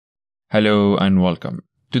Hello and welcome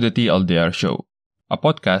to the TLDR show, a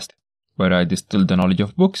podcast where I distill the knowledge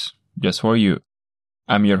of books just for you.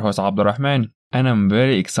 I'm your host Abdurrahman and I'm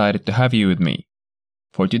very excited to have you with me.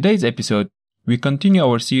 For today's episode, we continue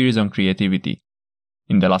our series on creativity.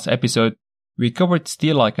 In the last episode, we covered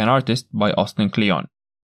Steal Like an Artist by Austin Kleon.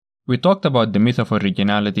 We talked about the myth of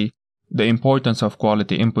originality, the importance of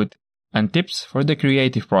quality input, and tips for the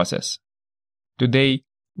creative process. Today,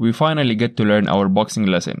 we finally get to learn our boxing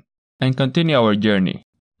lesson and continue our journey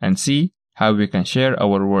and see how we can share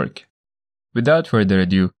our work. Without further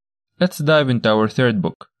ado, let's dive into our third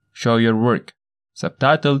book, Show Your Work,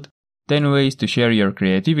 subtitled 10 Ways to Share Your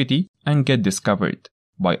Creativity and Get Discovered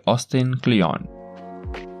by Austin Kleon.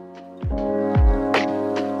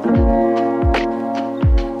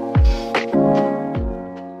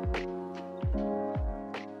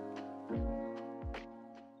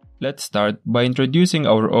 Let's start by introducing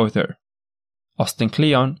our author. Austin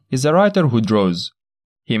Kleon is a writer who draws.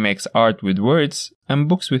 He makes art with words and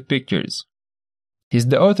books with pictures. He's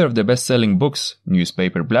the author of the best-selling books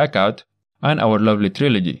Newspaper Blackout and our lovely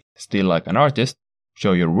trilogy Steal Like an Artist,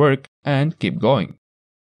 Show Your Work, and Keep Going.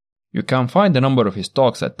 You can find a number of his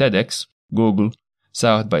talks at TEDx, Google,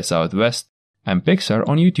 South by Southwest, and Pixar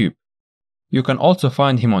on YouTube. You can also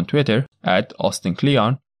find him on Twitter at Austin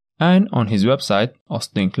Kleon and on his website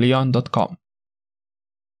austinkleon.com.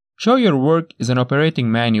 Show Your Work is an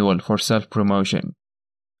operating manual for self-promotion.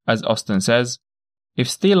 As Austin says, if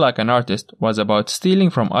Steal Like an Artist was about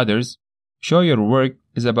stealing from others, Show Your Work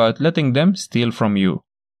is about letting them steal from you.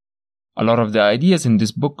 A lot of the ideas in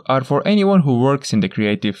this book are for anyone who works in the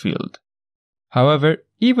creative field. However,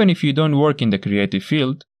 even if you don't work in the creative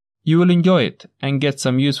field, you will enjoy it and get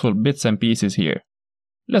some useful bits and pieces here.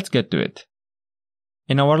 Let's get to it.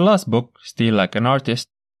 In our last book, Steal Like an Artist,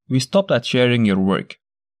 we stopped at sharing your work.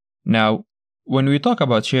 Now, when we talk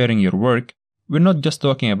about sharing your work, we're not just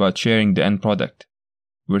talking about sharing the end product.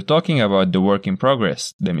 We're talking about the work in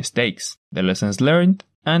progress, the mistakes, the lessons learned,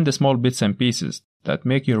 and the small bits and pieces that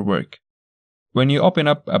make your work. When you open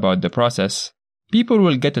up about the process, people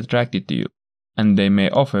will get attracted to you, and they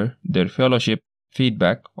may offer their fellowship,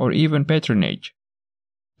 feedback, or even patronage.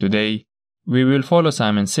 Today, we will follow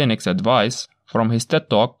Simon Sinek's advice from his TED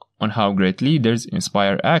Talk on how great leaders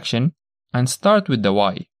inspire action and start with the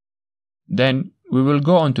why. Then, we will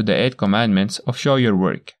go on to the 8 commandments of Show Your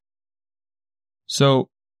Work. So,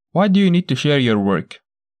 why do you need to share your work?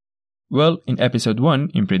 Well, in episode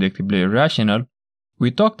 1, Predictably Irrational,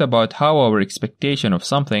 we talked about how our expectation of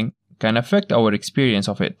something can affect our experience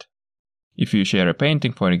of it. If you share a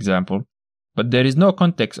painting, for example, but there is no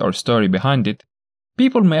context or story behind it,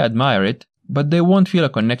 people may admire it, but they won't feel a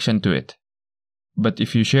connection to it. But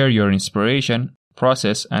if you share your inspiration,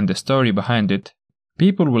 process, and the story behind it,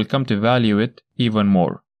 people will come to value it even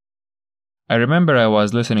more. I remember I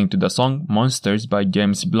was listening to the song Monsters by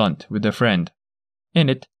James Blunt with a friend. In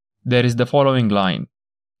it, there is the following line,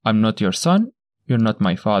 "I'm not your son, you're not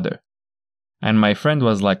my father." And my friend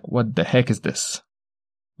was like, what the heck is this?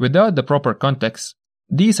 Without the proper context,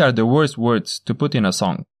 these are the worst words to put in a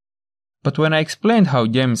song. But when I explained how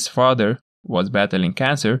James' father was battling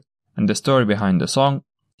cancer and the story behind the song,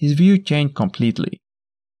 his view changed completely.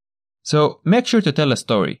 So make sure to tell a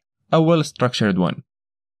story, a well-structured one.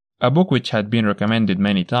 A book which had been recommended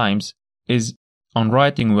many times is On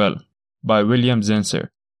Writing Well by William Zinsser.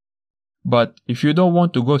 But if you don't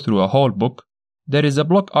want to go through a whole book, there is a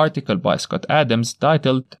blog article by Scott Adams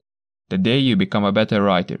titled The Day You Become a Better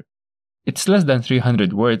Writer. It's less than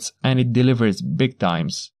 300 words and it delivers big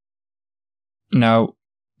times. Now,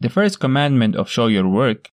 the first commandment of Show Your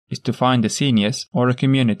Work is to find a Scenius or a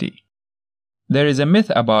community. There is a myth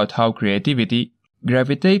about how creativity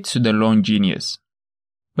gravitates to the lone genius.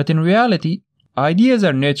 But in reality, ideas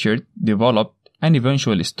are nurtured, developed, and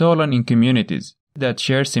eventually stolen in communities that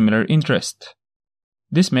share similar interests.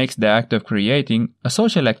 This makes the act of creating a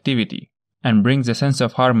social activity and brings a sense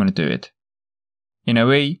of harmony to it. In a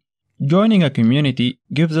way, joining a community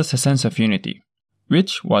gives us a sense of unity,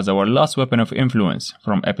 which was our last weapon of influence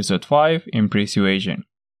from episode 5 in Persuasion.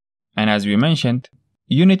 And as we mentioned,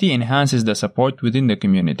 unity enhances the support within the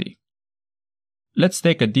community. Let's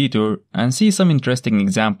take a detour and see some interesting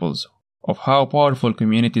examples of how powerful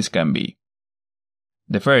communities can be.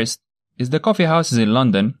 The first is the coffee houses in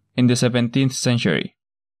London in the 17th century.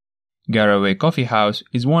 Garraway Coffee House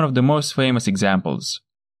is one of the most famous examples.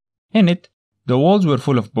 In it, the walls were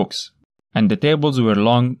full of books, and the tables were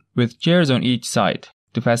long with chairs on each side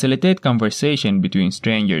to facilitate conversation between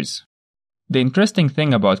strangers. The interesting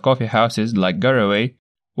thing about coffee houses like Garraway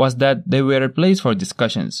was that they were a place for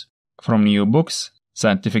discussions, from new books,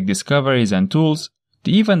 scientific discoveries and tools,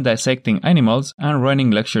 to even dissecting animals and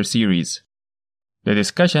running lecture series. The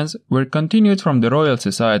discussions were continued from the Royal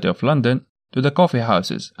Society of London to the coffee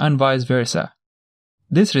houses and vice versa.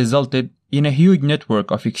 This resulted in a huge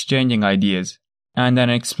network of exchanging ideas and an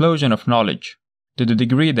explosion of knowledge, to the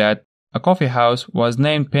degree that a coffee house was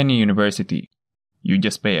named Penny University. You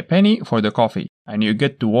just pay a penny for the coffee, and you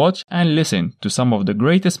get to watch and listen to some of the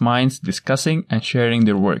greatest minds discussing and sharing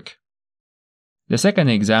their work. The second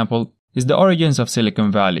example is the origins of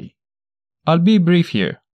Silicon Valley. I'll be brief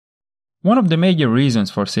here. One of the major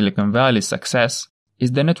reasons for Silicon Valley's success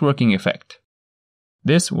is the networking effect.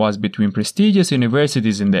 This was between prestigious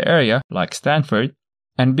universities in the area, like Stanford,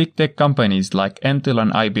 and big tech companies like Intel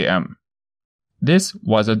and IBM. This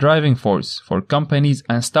was a driving force for companies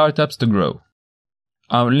and startups to grow.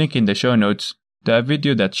 I'll link in the show notes to a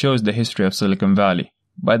video that shows the history of Silicon Valley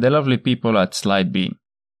by the lovely people at SlideBean.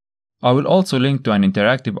 I will also link to an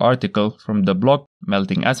interactive article from the blog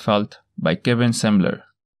Melting Asphalt by Kevin Semler,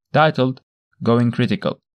 titled Going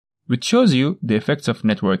Critical, which shows you the effects of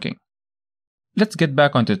networking. Let's get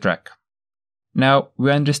back onto track. Now,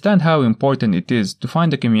 we understand how important it is to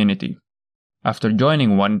find a community. After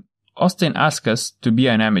joining one, Austin asked us to be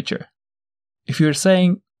an amateur. If you're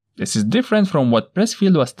saying, this is different from what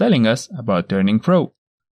Pressfield was telling us about turning pro,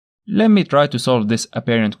 let me try to solve this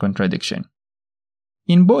apparent contradiction.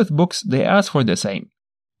 In both books, they ask for the same.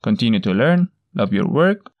 Continue to learn, love your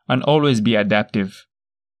work, and always be adaptive.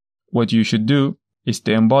 What you should do is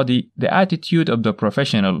to embody the attitude of the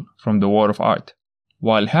professional from the world of art,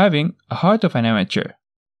 while having a heart of an amateur.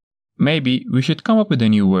 Maybe we should come up with a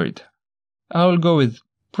new word. I'll go with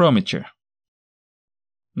promature.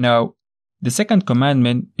 Now, the second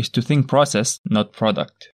commandment is to think process, not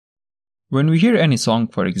product. When we hear any song,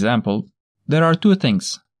 for example, there are two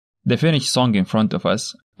things: the finished song in front of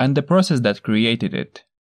us and the process that created it.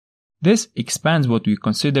 This expands what we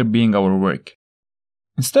consider being our work.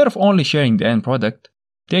 Instead of only sharing the end product,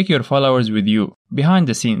 take your followers with you, behind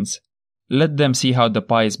the scenes. Let them see how the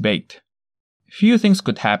pie is baked. Few things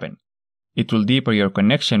could happen. It will deepen your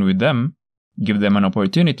connection with them, give them an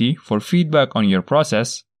opportunity for feedback on your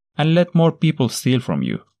process, and let more people steal from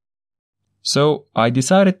you. So, I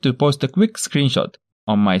decided to post a quick screenshot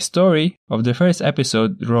on my story of the first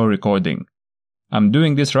episode raw recording. I'm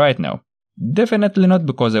doing this right now. Definitely not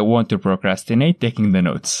because I want to procrastinate taking the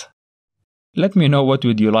notes. Let me know what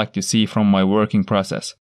would you like to see from my working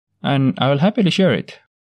process, and I will happily share it.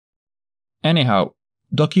 Anyhow,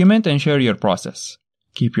 document and share your process.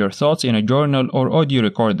 Keep your thoughts in a journal or audio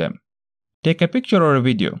record them. Take a picture or a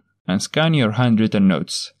video and scan your handwritten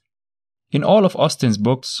notes. In all of Austin's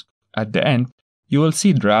books, at the end, you will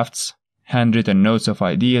see drafts, handwritten notes of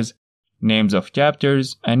ideas, names of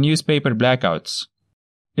chapters, and newspaper blackouts.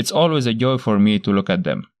 It's always a joy for me to look at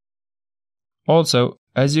them. Also,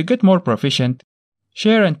 as you get more proficient,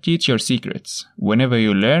 share and teach your secrets whenever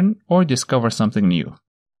you learn or discover something new.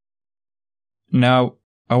 Now,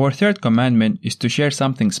 our third commandment is to share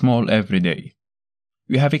something small every day.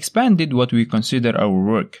 We have expanded what we consider our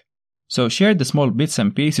work, so share the small bits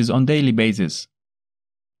and pieces on daily basis.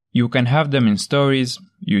 You can have them in stories,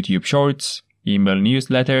 YouTube shorts, email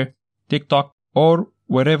newsletter, TikTok, or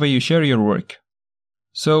wherever you share your work.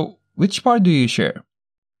 So, which part do you share?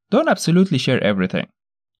 Don't absolutely share everything.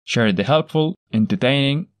 Share the helpful,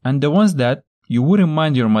 entertaining, and the ones that you wouldn't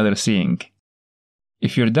mind your mother seeing.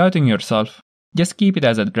 If you're doubting yourself, just keep it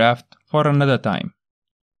as a draft for another time.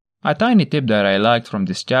 A tiny tip that I liked from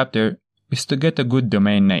this chapter is to get a good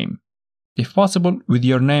domain name, if possible with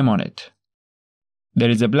your name on it. There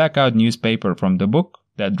is a blackout newspaper from the book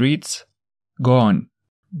that reads, "Go on,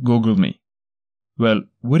 Google me." Well,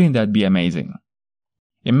 wouldn't that be amazing?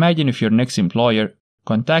 Imagine if your next employer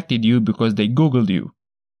contacted you because they Googled you.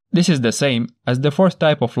 This is the same as the fourth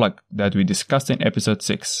type of luck that we discussed in episode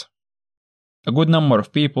 6. A good number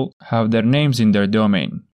of people have their names in their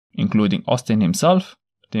domain, including Austin himself,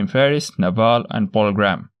 Tim Ferriss, Naval, and Paul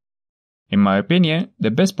Graham. In my opinion,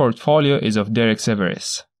 the best portfolio is of Derek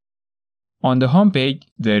Severis. On the homepage,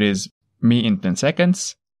 there is Me in 10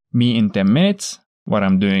 seconds, Me in 10 minutes, What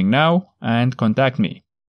I'm doing now, and Contact Me.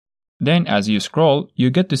 Then as you scroll, you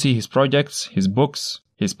get to see his projects, his books,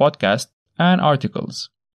 his podcast, and articles.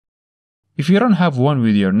 If you don't have one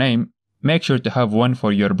with your name, make sure to have one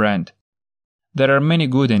for your brand. There are many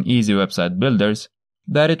good and easy website builders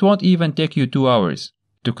that it won't even take you 2 hours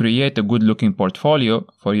to create a good-looking portfolio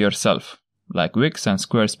for yourself, like Wix and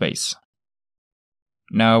Squarespace.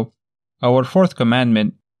 Now, our fourth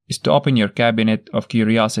commandment is to open your cabinet of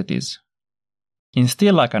curiosities. In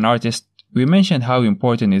Still Like an Artist, we mentioned how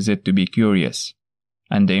important is it to be curious,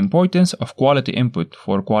 and the importance of quality input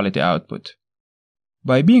for quality output.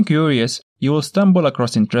 By being curious, you will stumble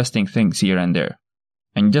across interesting things here and there.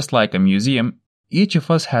 And just like a museum, each of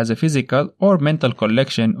us has a physical or mental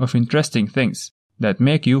collection of interesting things that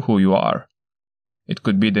make you who you are. It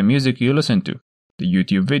could be the music you listen to, the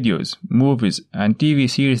YouTube videos, movies, and TV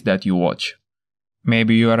series that you watch.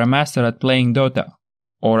 Maybe you are a master at playing Dota,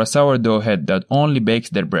 or a sourdough head that only bakes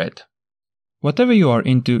their bread. Whatever you are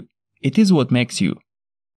into, it is what makes you.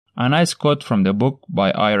 A nice quote from the book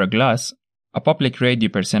by Ira Glass, a public radio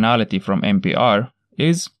personality from NPR,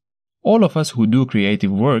 is, "All of us who do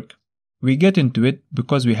creative work, we get into it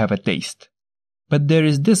because we have a taste. But there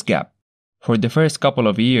is this gap. For the first couple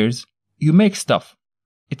of years, you make stuff.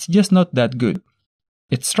 It's just not that good.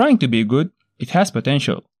 It's trying to be good, it has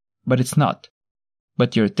potential, but it's not.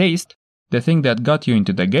 But your taste, the thing that got you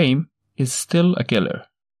into the game, is still a killer."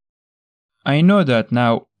 I know that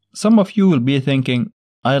now, some of you will be thinking,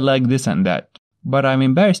 I like this and that, but I'm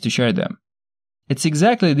embarrassed to share them. It's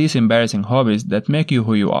exactly these embarrassing hobbies that make you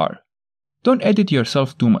who you are. Don't edit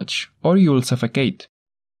yourself too much, or you will suffocate.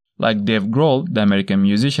 Like Dave Grohl, the American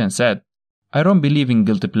musician, said, "I don't believe in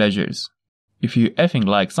guilty pleasures. If you effing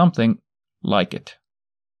like something, like it.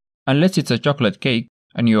 Unless it's a chocolate cake,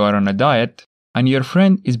 and you are on a diet, and your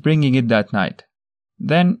friend is bringing it that night.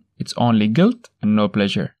 Then it's only guilt and no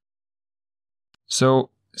pleasure." So,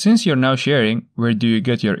 since you're now sharing where do you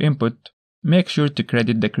get your input, make sure to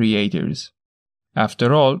credit the creators.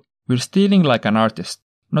 After all, we're stealing like an artist,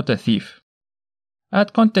 not a thief.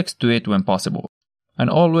 Add context to it when possible, and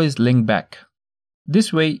always link back.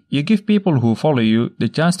 This way, you give people who follow you the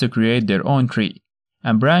chance to create their own tree,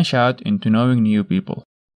 and branch out into knowing new people.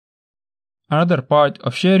 Another part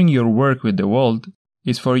of sharing your work with the world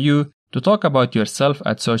is for you to talk about yourself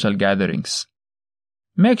at social gatherings.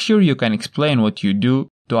 Make sure you can explain what you do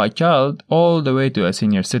to a child all the way to a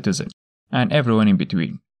senior citizen, and everyone in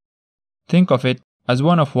between. Think of it as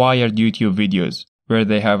one of Wired YouTube videos, where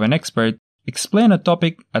they have an expert explain a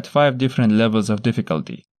topic at 5 different levels of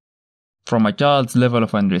difficulty, from a child's level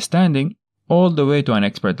of understanding all the way to an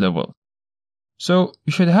expert level. So,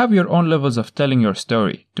 you should have your own levels of telling your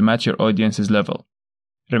story to match your audience's level.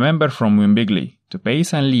 Remember from Win Bigly to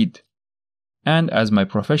pace and lead. And as my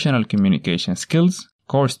professional communication skills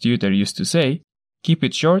course tutor used to say, keep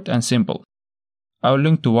it short and simple. I'll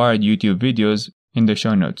link to Wired YouTube videos in the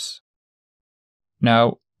show notes.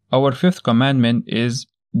 Now, our 5th commandment is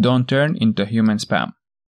don't turn into human spam.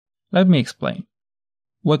 Let me explain.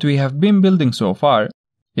 What we have been building so far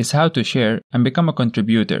is how to share and become a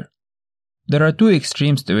contributor. There are 2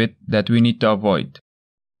 extremes to it that we need to avoid.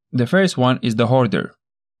 The first one is the hoarder.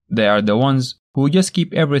 They are the ones who just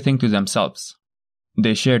keep everything to themselves.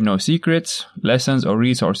 They share no secrets, lessons, or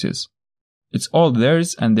resources. It's all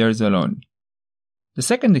theirs and theirs alone. The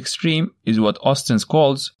second extreme is what Austin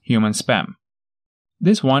calls human spam.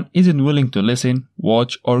 This one isn't willing to listen,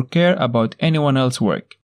 watch, or care about anyone else's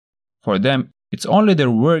work. For them, it's only their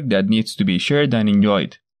work that needs to be shared and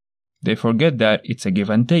enjoyed. They forget that it's a give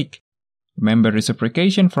and take. Remember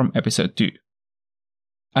reciprocation from episode 2.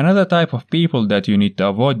 Another type of people that you need to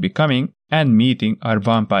avoid becoming and meeting are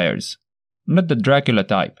vampires. Not the Dracula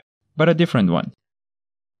type, but a different one.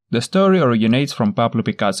 The story originates from Pablo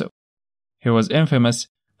Picasso. He was infamous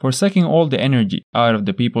for sucking all the energy out of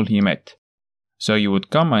the people he met. So you would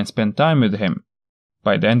come and spend time with him.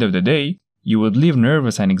 By the end of the day, you would leave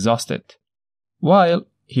nervous and exhausted, while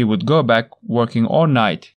he would go back working all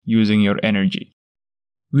night using your energy.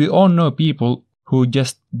 We all know people who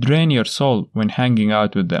just drain your soul when hanging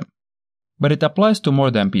out with them. But it applies to more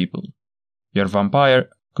than people. Your vampire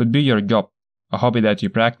could be your job, a hobby that you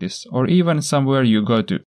practice, or even somewhere you go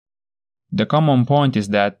to. The common point is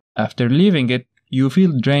that, after leaving it, you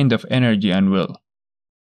feel drained of energy and will.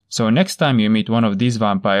 So next time you meet one of these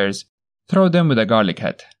vampires, throw them with a garlic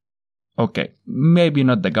hat. Okay, maybe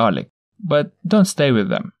not the garlic, but don't stay with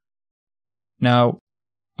them. Now,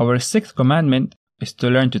 our 6th commandment is to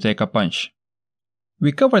learn to take a punch.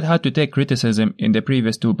 We covered how to take criticism in the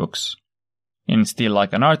previous 2 books. In Steal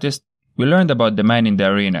Like an Artist, we learned about the man in the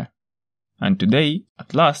arena. And today,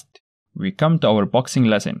 at last, we come to our boxing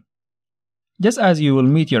lesson. Just as you will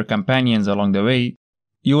meet your companions along the way,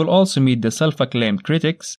 you will also meet the self-acclaimed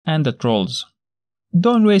critics and the trolls.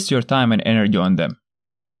 Don't waste your time and energy on them.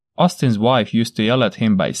 Austin's wife used to yell at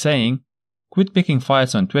him by saying, "Quit picking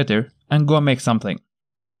fights on Twitter and go make something."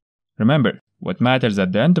 Remember, what matters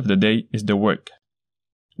at the end of the day is the work.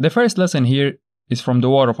 The first lesson here is from the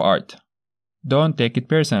War of Art. Don't take it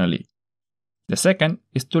personally. The second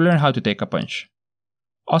is to learn how to take a punch.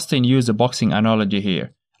 Austin used a boxing analogy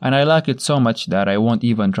here, and I like it so much that I won't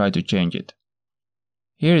even try to change it.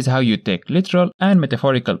 Here is how you take literal and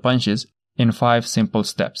metaphorical punches in 5 simple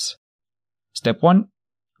steps. Step 1.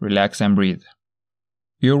 Relax and breathe.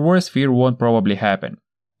 Your worst fear won't probably happen,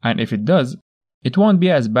 and if it does, it won't be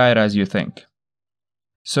as bad as you think.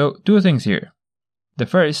 So, 2 things here. The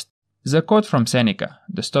first is a quote from Seneca,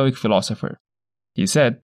 the Stoic philosopher. He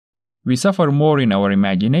said, "We suffer more in our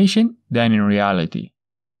imagination than in reality."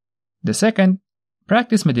 The second,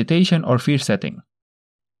 practice meditation or fear setting.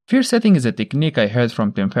 Fear setting is a technique I heard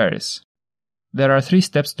from Tim Ferriss. There are 3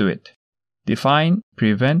 steps to it: define,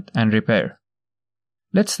 prevent, and repair.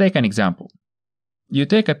 Let's take an example. You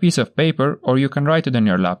take a piece of paper or you can write it on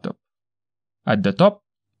your laptop. At the top,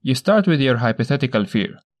 you start with your hypothetical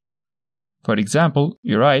fear. For example,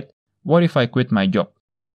 you write, "What if I quit my job?"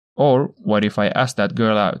 Or, "What if I ask that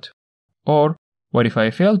girl out?" Or, "What if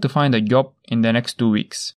I fail to find a job in the next 2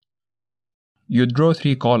 weeks?" You draw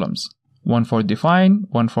 3 columns, one for define,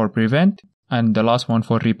 one for prevent, and the last one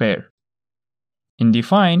for repair. In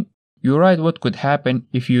define, you write what could happen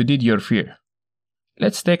if you did your fear.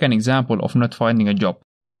 Let's take an example of not finding a job.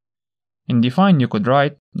 In define, you could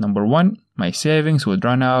write, number 1, my savings would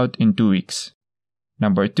run out in 2 weeks.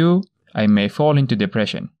 Number 2, I may fall into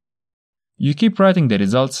depression. You keep writing the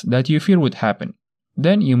results that you fear would happen.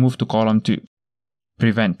 Then you move to column 2,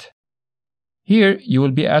 prevent. Here, you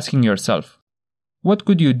will be asking yourself, what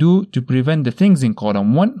could you do to prevent the things in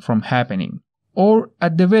column 1 from happening, or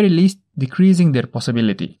at the very least, decreasing their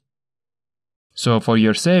possibility? So for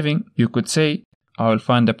your saving, you could say, I will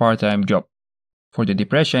find a part-time job. For the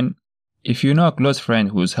depression, if you know a close friend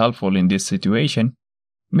who is helpful in this situation,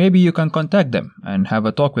 maybe you can contact them and have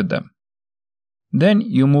a talk with them. Then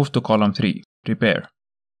you move to column 3, repair.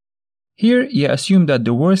 Here you assume that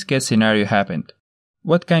the worst case scenario happened.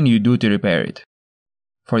 What can you do to repair it?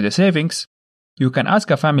 For the savings, you can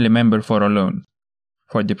ask a family member for a loan.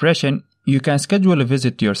 For depression, you can schedule a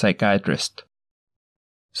visit to your psychiatrist.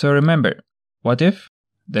 So remember, what if,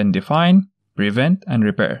 then define, prevent, and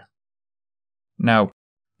repair. Now,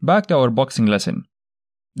 back to our boxing lesson.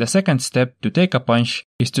 The second step to take a punch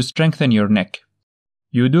is to strengthen your neck.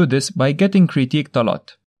 You do this by getting critiqued a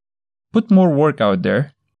lot. Put more work out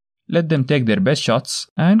there, let them take their best shots,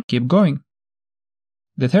 and keep going.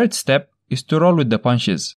 The third step is to roll with the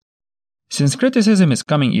punches. Since criticism is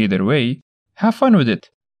coming either way, have fun with it.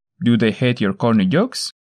 Do they hate your corny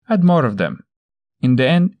jokes? Add more of them. In the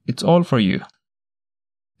end, it's all for you.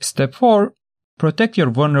 Step 4. Protect your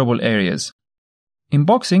vulnerable areas. In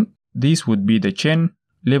boxing, these would be the chin,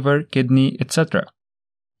 liver, kidney, etc.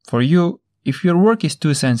 For you, if your work is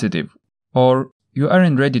too sensitive, or you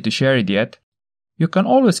aren't ready to share it yet, you can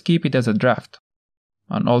always keep it as a draft.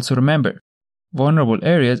 And also remember, vulnerable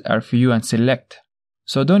areas are few and select,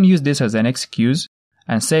 so don't use this as an excuse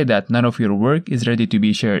and say that none of your work is ready to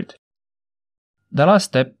be shared. The last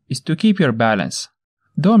step is to keep your balance.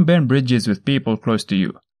 Don't burn bridges with people close to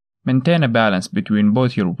you. Maintain a balance between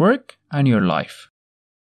both your work and your life.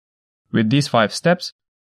 With these 5 steps,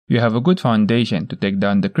 you have a good foundation to take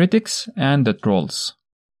down the critics and the trolls.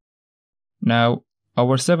 Now,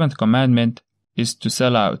 our 7th commandment is to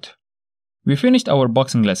sell out. We finished our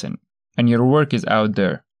boxing lesson, and your work is out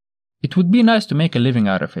there. It would be nice to make a living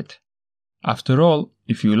out of it. After all,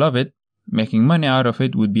 if you love it, making money out of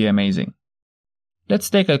it would be amazing. Let's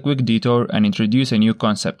take a quick detour and introduce a new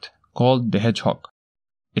concept called the hedgehog.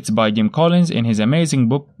 It's by Jim Collins in his amazing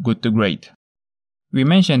book Good to Great. We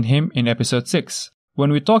mentioned him in episode 6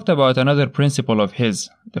 when we talked about another principle of his,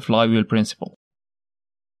 the flywheel principle.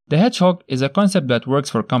 The hedgehog is a concept that works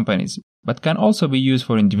for companies but can also be used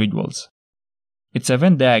for individuals. It's a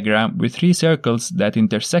Venn diagram with 3 circles that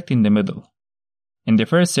intersect in the middle. In the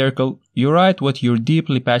first circle, you write what you're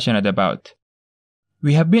deeply passionate about.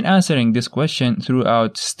 We have been answering this question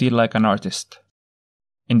throughout Still Like an Artist.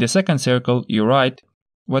 In the second circle, you write,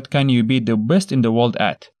 what can you be the best in the world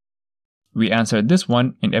at? We answered this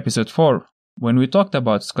one in episode 4, when we talked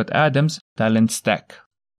about Scott Adams' talent stack.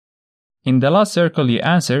 In the last circle, you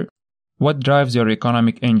answer, what drives your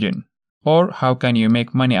economic engine? Or how can you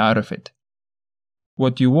make money out of it?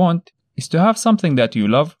 What you want is to have something that you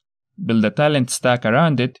love, build a talent stack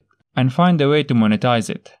around it, and find a way to monetize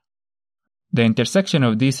it. The intersection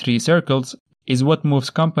of these 3 circles is what moves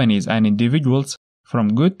companies and individuals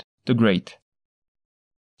from good to great.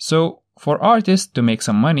 So, for artists to make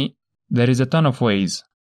some money, there is a ton of ways.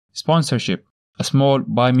 Sponsorship, a small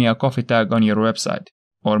buy me a coffee tag on your website,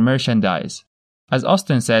 or merchandise. As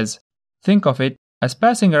Austin says, think of it as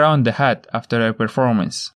passing around the hat after a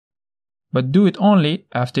performance. But do it only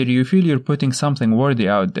after you feel you're putting something worthy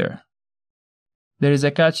out there. There is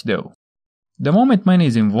a catch though. The moment money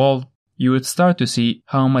is involved, you would start to see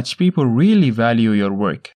how much people really value your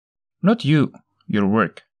work. Not you, your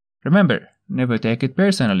work. Remember, never take it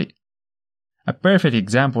personally. A perfect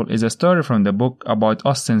example is a story from the book about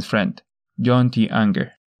Austin's friend, John T.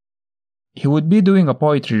 Unger. He would be doing a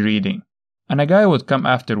poetry reading, and a guy would come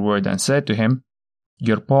afterward and say to him,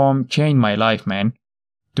 "Your poem changed my life, man."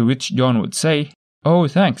 To which John would say, "Oh,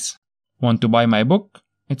 thanks. Want to buy my book?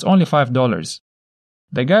 It's only $5.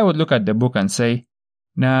 The guy would look at the book and say,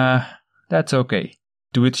 "Nah, that's okay."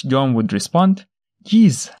 To which John would respond,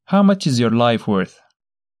 "Geez, how much is your life worth?"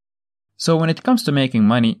 So when it comes to making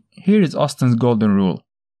money, here is Austin's golden rule.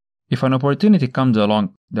 If an opportunity comes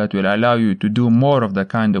along that will allow you to do more of the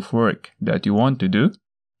kind of work that you want to do,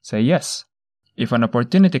 say yes. If an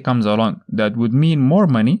opportunity comes along that would mean more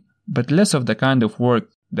money, but less of the kind of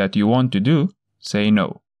work that you want to do, say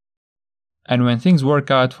no. And when things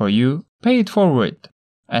work out for you, pay it forward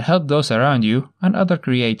and help those around you and other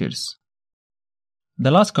creators.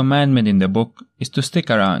 The last commandment in the book is to stick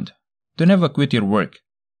around, to never quit your work,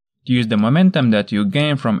 to use the momentum that you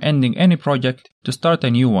gain from ending any project to start a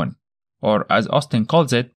new one, or as Austin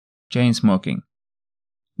calls it, chain smoking.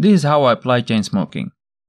 This is how I apply chain smoking.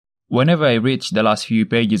 Whenever I reach the last few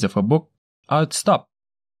pages of a book, I would stop.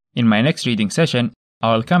 In my next reading session,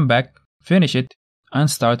 I will come back, finish it, and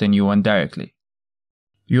start a new one directly.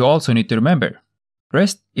 You also need to remember,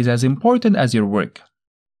 rest is as important as your work.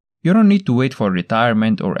 You don't need to wait for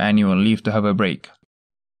retirement or annual leave to have a break.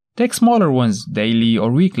 Take smaller ones daily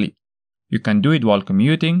or weekly. You can do it while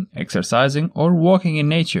commuting, exercising, or walking in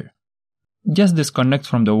nature. Just disconnect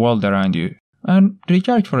from the world around you and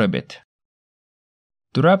recharge for a bit.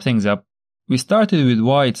 To wrap things up, we started with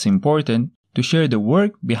why it's important to share the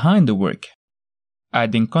work behind the work.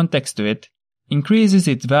 Adding context to it increases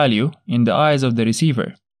its value in the eyes of the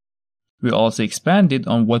receiver. We also expanded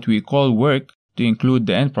on what we call work to include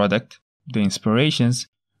the end product, the inspirations,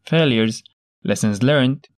 failures, lessons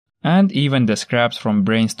learned, and even the scraps from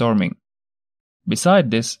brainstorming.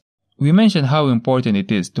 Beside this, we mentioned how important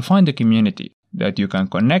it is to find a community that you can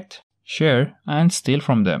connect, share, and steal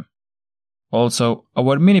from them. Also,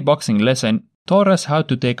 our mini boxing lesson taught us how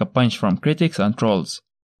to take a punch from critics and trolls,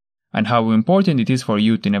 and how important it is for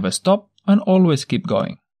you to never stop and always keep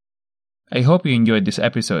going. I hope you enjoyed this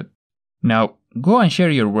episode. Now, go and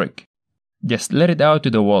share your work. Just let it out to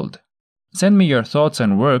the world. Send me your thoughts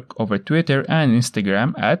and work over Twitter and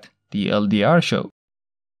Instagram at TLDR Show.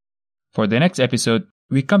 For the next episode,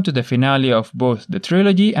 we come to the finale of both the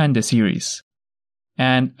trilogy and the series.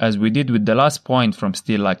 And as we did with the last point from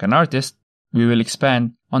Still Like an Artist, we will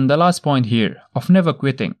expand on the last point here of never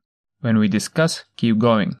quitting when we discuss Keep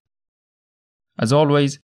Going. As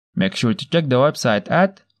always, make sure to check the website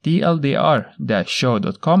at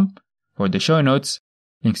tldr-show.com for the show notes,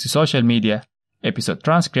 links to social media, episode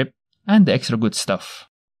transcript, and the extra good stuff.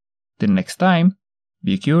 Till next time,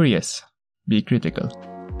 be curious, be critical.